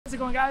How's it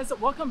going, guys?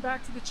 Welcome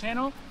back to the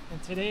channel,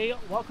 and today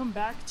welcome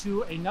back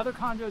to another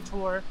condo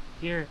tour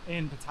here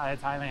in Pattaya,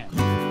 Thailand.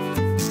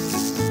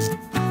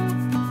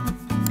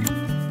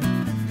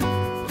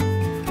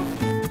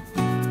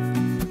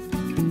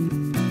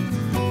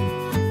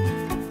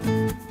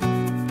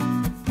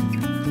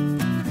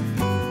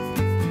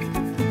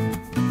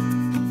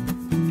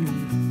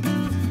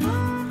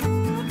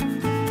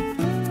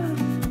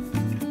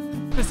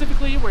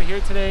 Specifically, we're here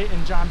today in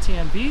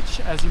Jomtien Beach,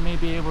 as you may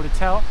be able to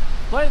tell.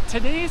 But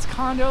today's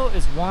condo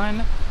is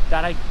one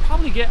that I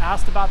probably get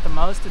asked about the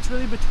most. It's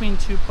really between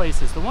two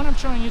places. The one I'm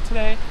showing you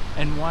today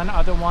and one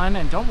other one.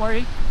 And don't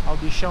worry, I'll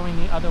be showing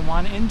the other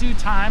one in due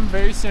time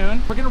very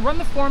soon. We're gonna run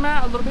the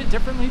format a little bit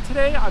differently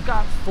today. I've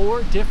got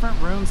 4 different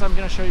rooms. I'm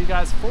gonna show you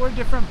guys 4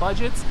 different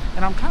budgets.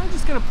 And I'm kind of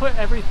just gonna put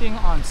everything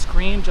on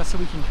screen just so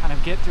we can kind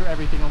of get through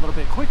everything a little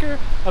bit quicker.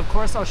 Of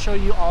course, I'll show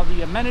you all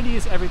the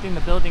amenities, everything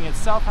the building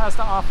itself has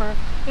to offer.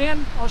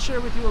 And I'll share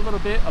with you a little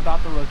bit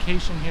about the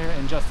location here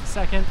in just a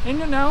second. And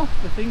you'll know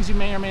the things you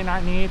may or may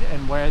not need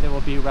and where they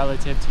will be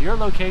relative to your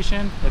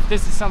location if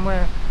this is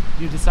somewhere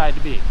you decide to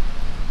be.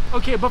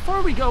 Okay,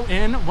 before we go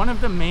in, one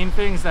of the main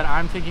things that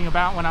I'm thinking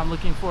about when I'm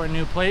looking for a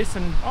new place,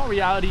 and in all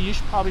reality you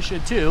probably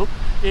should too,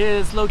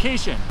 is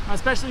location.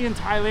 Especially in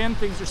Thailand,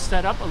 things are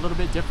set up a little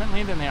bit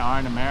differently than they are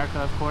in America,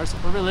 of course,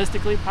 but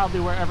realistically probably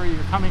wherever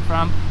you're coming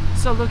from.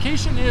 So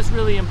location is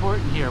really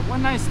important here.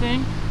 One nice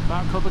thing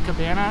about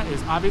Copacabana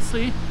is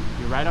obviously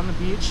you're right on the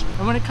beach.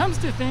 And when it comes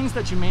to things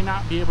that you may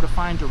not be able to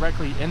find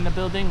directly in the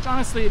building, which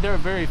honestly there are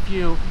very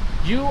few,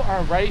 you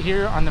are right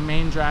here on the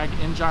main drag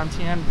in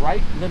Jomtien,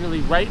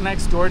 literally right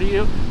next door to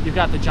you. You've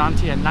got the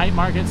Jomtien night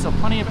market, so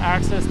plenty of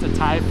access to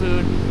Thai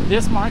food.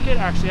 This market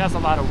actually has a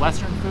lot of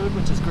Western food,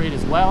 which is great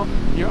as well.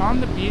 You're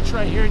on the beach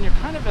right here, and you're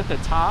kind of at the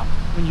top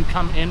when you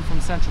come in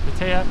from central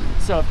Pattaya.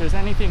 So if there's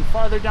anything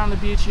farther down the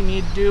beach you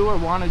need to do or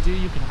want to do,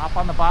 you can hop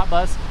on the bot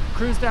bus,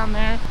 cruise down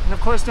there. And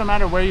of course, no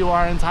matter where you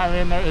are in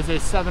Thailand, there is a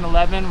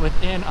 7-Eleven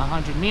within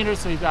 100 meters,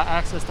 so you've got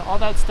access to all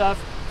that stuff.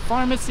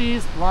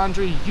 Pharmacies,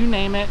 laundry, you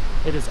name it,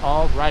 it is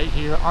all right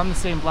here on the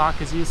same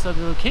block as you. So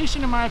the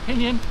location, in my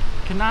opinion,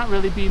 cannot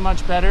really be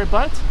much better.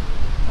 But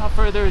without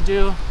further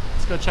ado,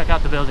 let's go check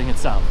out the building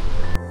itself.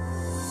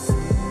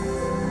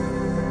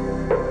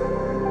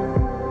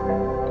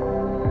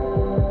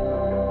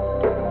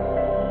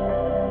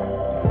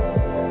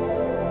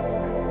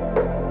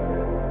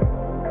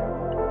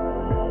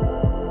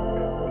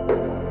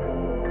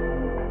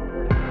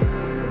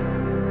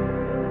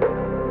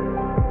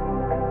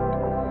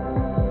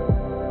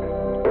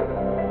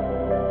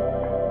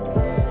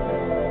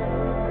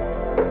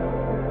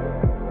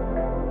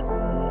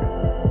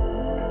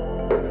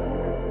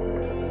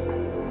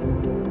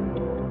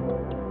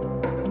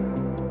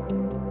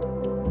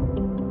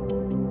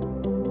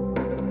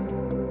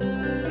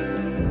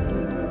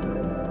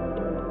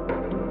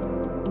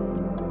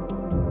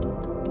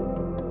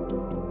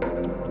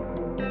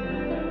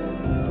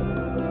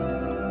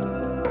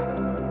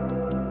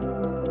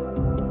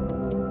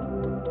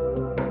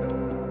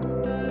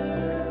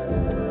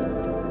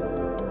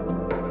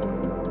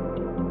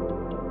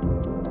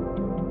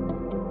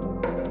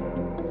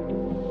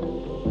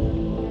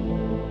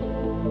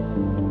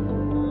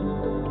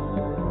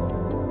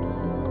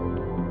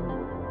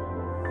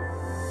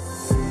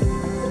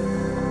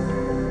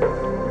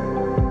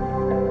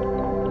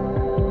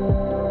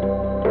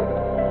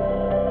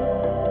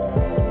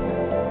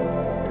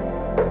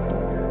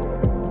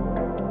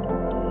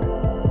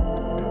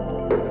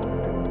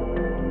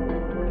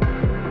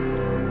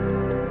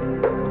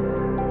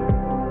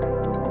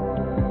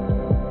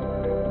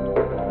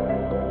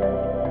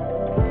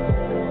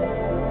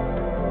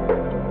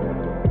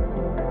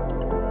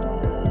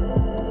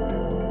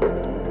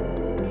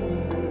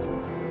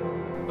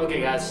 Okay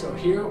guys, so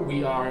here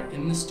we are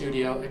in the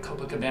studio at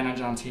Copacabana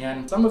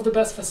Jomtien. Some of the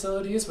best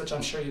facilities, which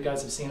I'm sure you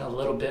guys have seen a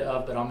little bit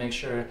of, but I'll make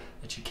sure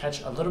that you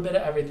catch a little bit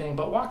of everything.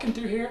 But walking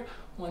through here,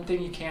 one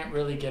thing you can't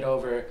really get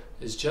over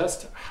is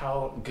just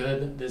how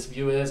good this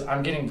view is.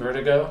 I'm getting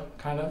vertigo,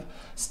 kind of,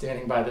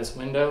 standing by this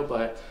window,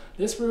 but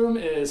this room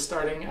is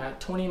starting at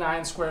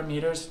 29 square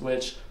meters,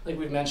 which, like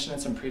we've mentioned in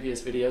some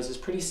previous videos, is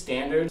pretty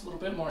standard. It's a little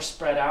bit more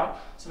spread out.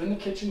 So in the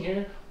kitchen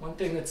here, one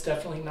thing that's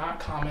definitely not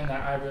common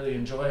that I really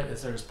enjoy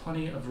is there's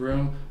plenty of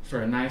room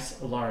for a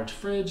nice large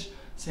fridge.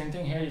 Same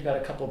thing here, you've got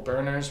a couple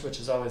burners, which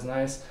is always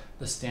nice.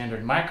 The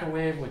standard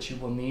microwave, which you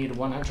will need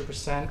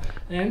 100%.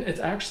 And it's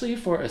actually,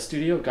 for a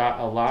studio, got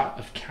a lot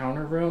of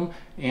counter room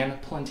and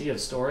plenty of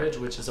storage,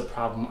 which is a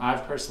problem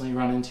I've personally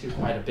run into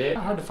quite a bit.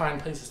 It's hard to find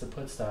places to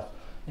put stuff.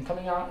 And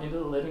coming out into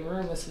the living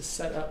room, this is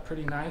set up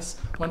pretty nice.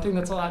 One thing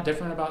that's a lot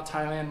different about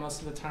Thailand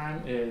most of the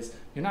time is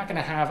you're not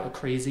gonna have a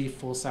crazy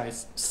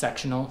full-size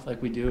sectional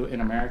like we do in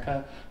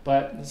America,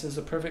 but this is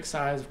a perfect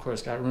size. Of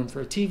course, got room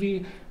for a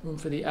TV, room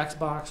for the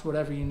Xbox,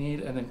 whatever you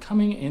need. And then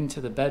coming into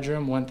the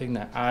bedroom, one thing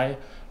that I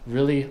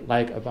really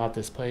like about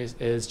this place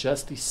is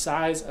just the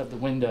size of the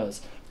windows.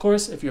 Of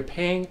course, if you're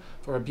paying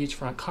for a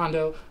beachfront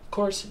condo, of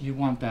course you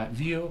want that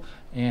view,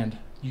 and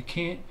you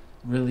can't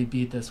really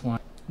beat this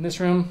one. In this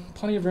room,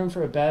 plenty of room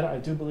for a bed. I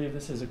do believe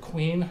this is a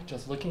queen.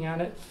 Just looking at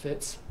it,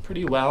 fits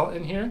pretty well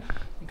in here.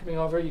 And coming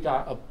over, you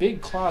got a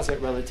big closet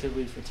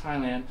relatively for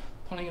Thailand,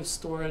 plenty of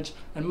storage,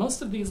 and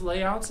most of these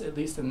layouts, at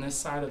least in this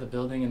side of the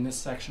building, in this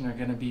section, are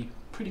gonna be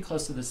pretty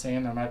close to the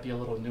same. There might be a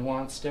little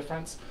nuance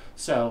difference.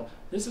 So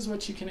this is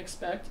what you can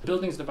expect. The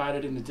building's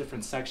divided into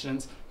different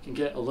sections. You can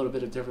get a little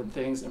bit of different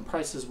things, and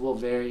prices will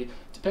vary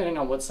depending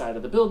on what side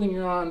of the building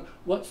you're on,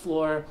 what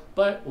floor,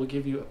 but we'll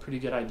give you a pretty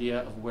good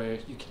idea of where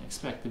you can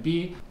expect to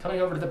be.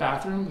 Coming over to the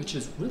bathroom, which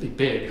is really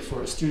big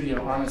for a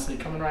studio, honestly,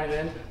 coming right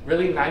in.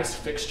 Really nice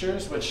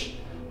fixtures, which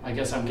I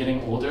guess I'm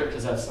getting older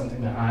because that's something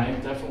that I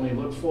definitely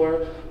look for.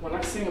 One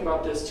nice thing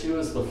about this too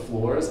is the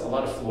floors. A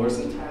lot of floors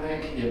in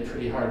Thailand can get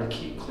pretty hard to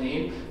keep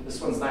clean.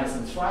 This one's nice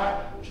and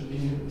flat, which would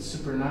be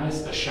super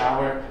nice. A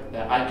shower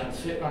that I can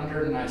fit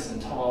under, nice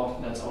and tall.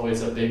 That's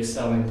always a big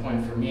selling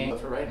point for me. But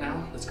for right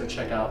now, let's go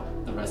check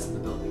out the rest of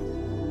the building.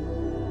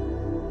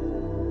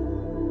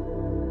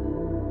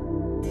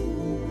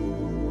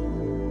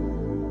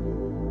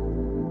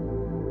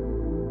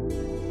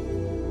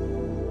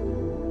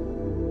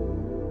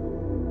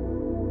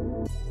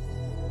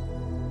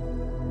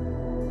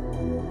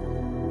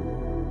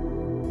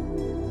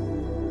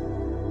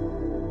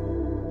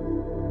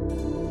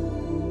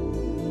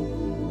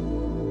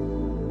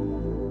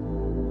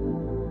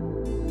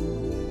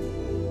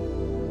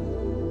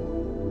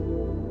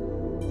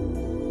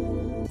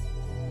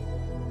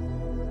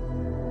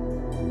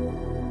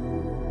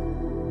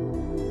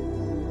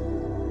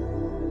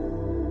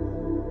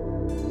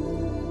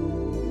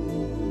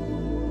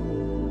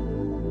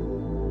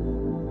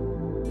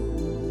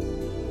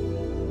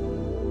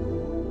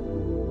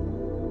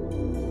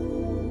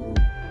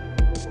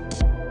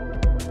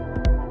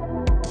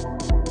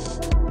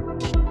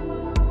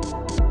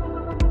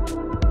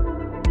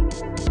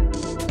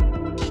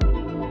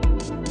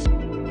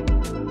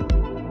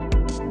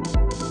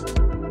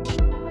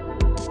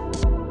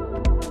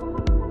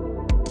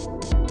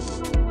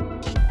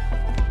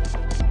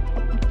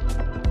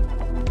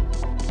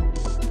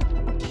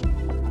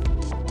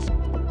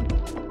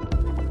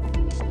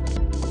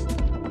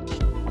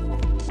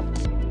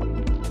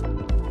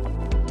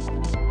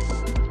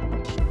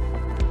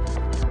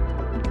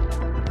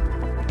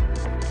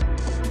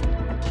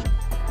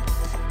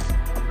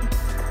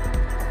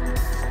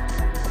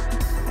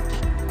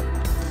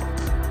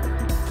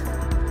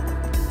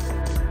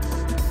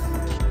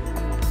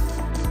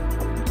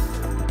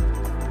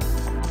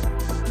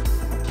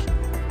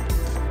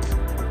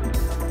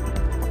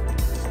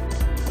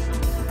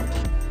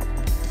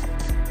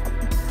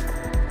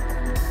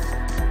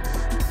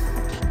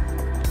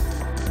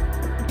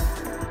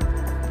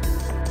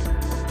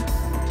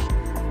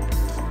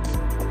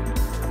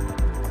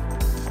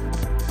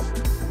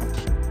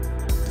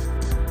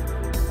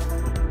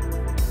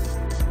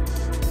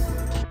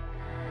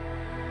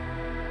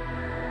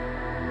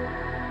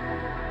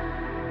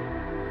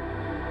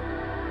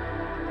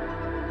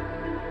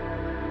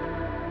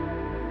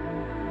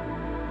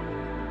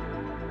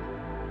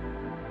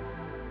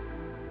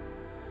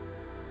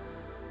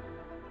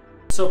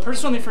 So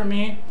personally for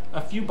me, a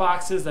few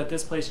boxes that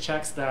this place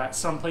checks that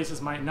some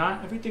places might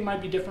not. Everything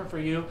might be different for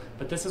you,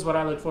 but this is what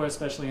I look for,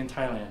 especially in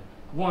Thailand.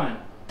 1,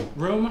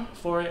 room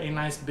for a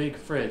nice big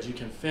fridge. You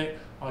can fit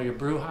all your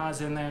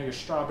brujas in there, your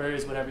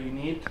strawberries, whatever you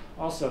need.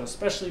 Also,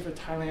 especially for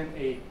Thailand,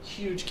 a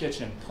huge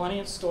kitchen. Plenty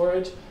of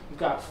storage. We've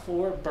got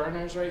 4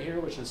 burners right here,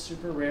 which is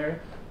super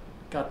rare.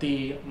 Got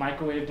the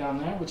microwave down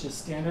there, which is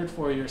standard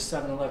for your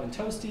 7-Eleven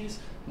toasties.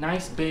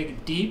 Nice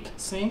big deep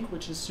sink,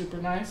 which is super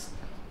nice.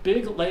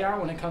 Big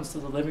layout when it comes to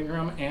the living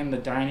room and the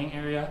dining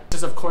area. This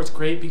is of course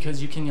great because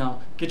you can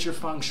get your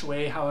feng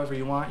shui however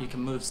you want. You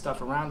can move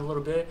stuff around a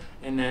little bit,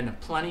 and then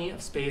plenty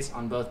of space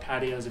on both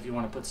patios if you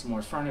want to put some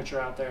more furniture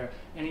out there,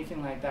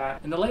 anything like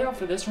that. And the layout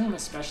for this room,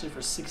 especially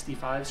for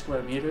 65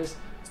 square meters,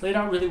 it's laid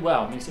out really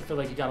well. It makes it feel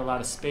like you got a lot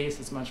of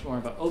space. It's much more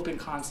of an open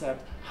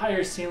concept,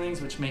 higher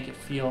ceilings, which make it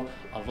feel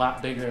a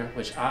lot bigger,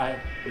 which I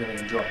really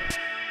enjoy.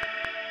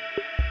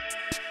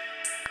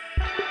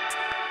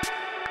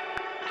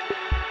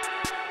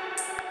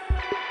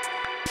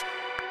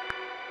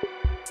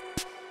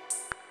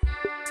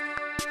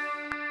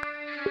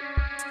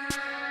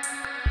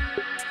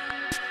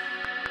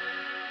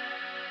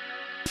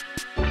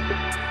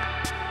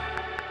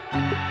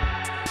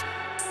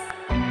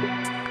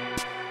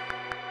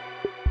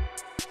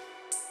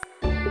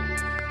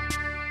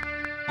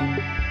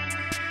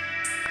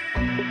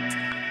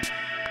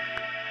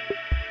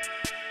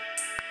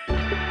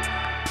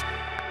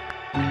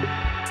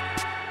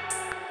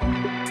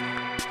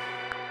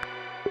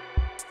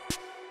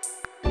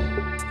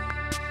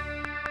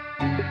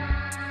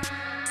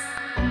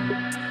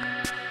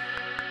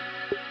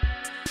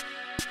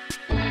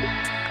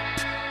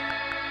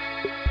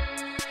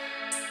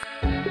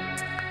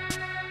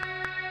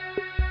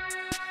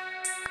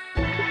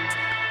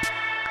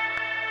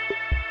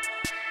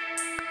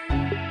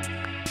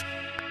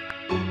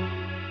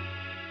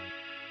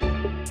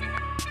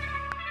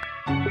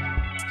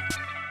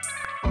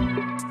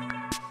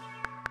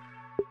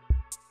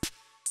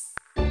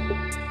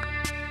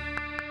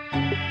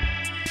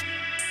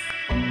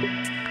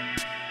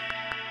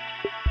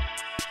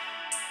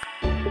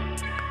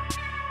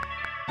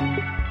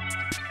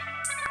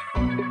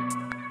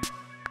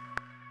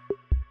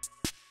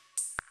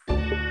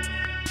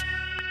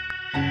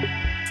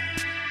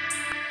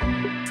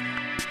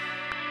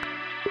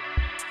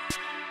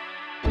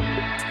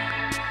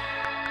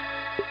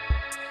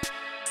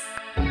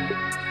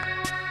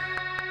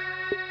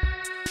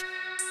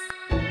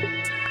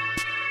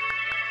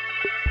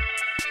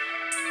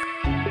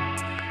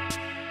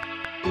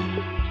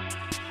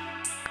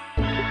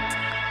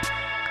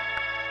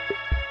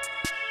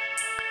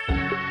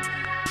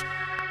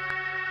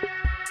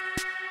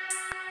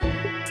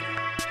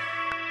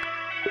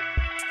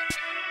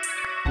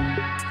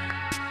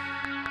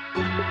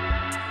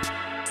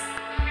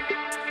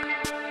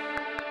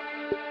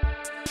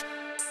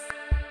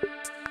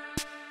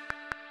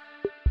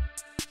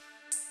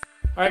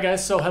 All right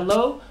guys, so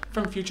hello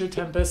from Future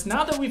Tempest.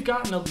 Now that we've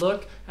gotten a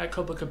look at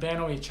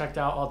Copacabana, we checked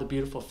out all the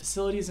beautiful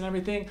facilities and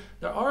everything,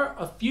 there are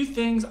a few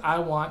things I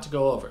want to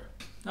go over.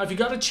 Now, if you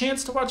got a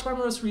chance to watch my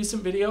most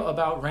recent video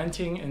about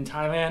renting in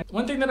Thailand,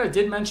 one thing that I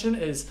did mention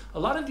is a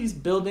lot of these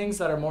buildings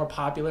that are more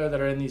popular, that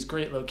are in these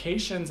great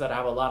locations, that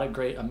have a lot of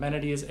great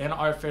amenities and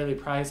are fairly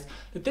priced,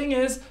 the thing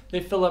is,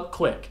 they fill up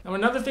quick. Now,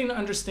 another thing to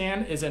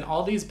understand is in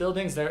all these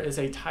buildings, there is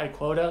a Thai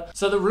quota.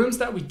 So the rooms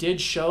that we did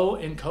show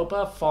in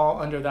Copa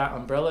fall under that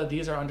umbrella.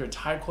 These are under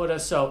Thai quota,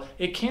 so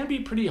it can be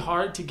pretty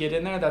hard to get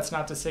in there. That's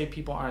not to say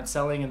people aren't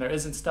selling and there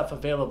isn't stuff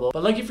available.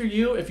 But lucky for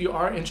you, if you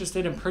are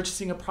interested in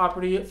purchasing a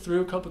property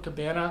through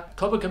Copacabana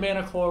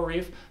Coral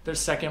Reef, their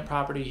second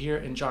property here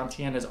in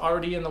Jomtien, is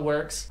already in the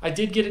works. I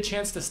did get a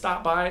chance to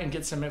stop by and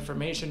get some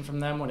information from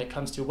them when it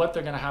comes to what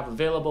they're going to have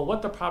available,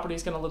 what the property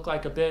is going to look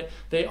like a bit.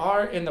 They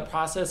are in the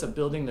process of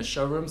building the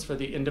showrooms for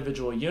the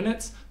individual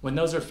units. When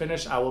those are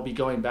finished, I will be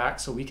going back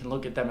so we can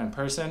look at them in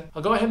person.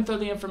 I'll go ahead and throw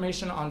the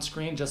information on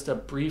screen, just a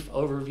brief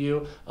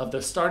overview of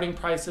the starting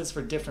prices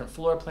for different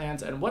floor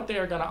plans and what they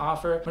are going to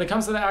offer. When it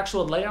comes to the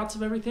actual layouts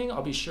of everything,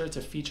 I'll be sure to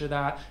feature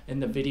that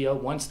in the video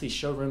once these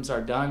showrooms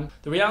are done.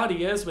 The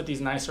reality is, with these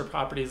nicer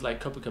properties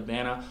like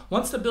Copacabana,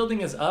 once the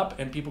building is up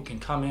and people can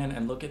come in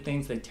and look at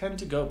things, they tend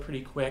to go pretty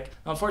quick.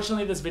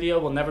 Unfortunately, this video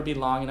will never be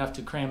long enough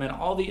to cram in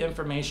all the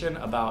information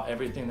about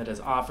everything that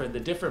is offered, the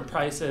different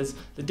prices,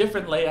 the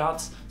different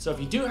layouts. So if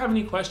you do have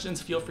any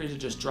questions, feel free to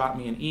just drop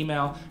me an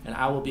email and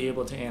I will be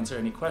able to answer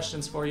any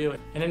questions for you.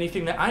 And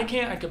anything that I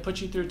can't, I could put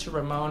you through to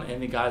Ramon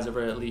and the guys over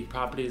at Elite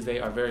Properties.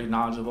 They are very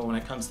knowledgeable when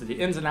it comes to the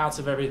ins and outs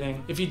of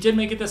everything. If you did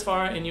make it this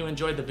far and you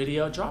enjoyed the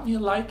video, drop me a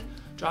like,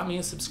 drop me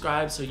a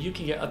subscribe so you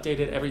can get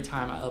updated every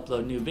time I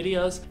upload new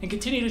videos, and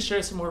continue to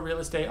share some more real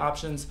estate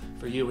options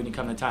for you when you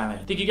come to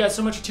Thailand. Thank you guys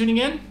so much for tuning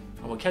in,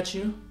 and we'll catch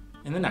you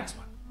in the next one.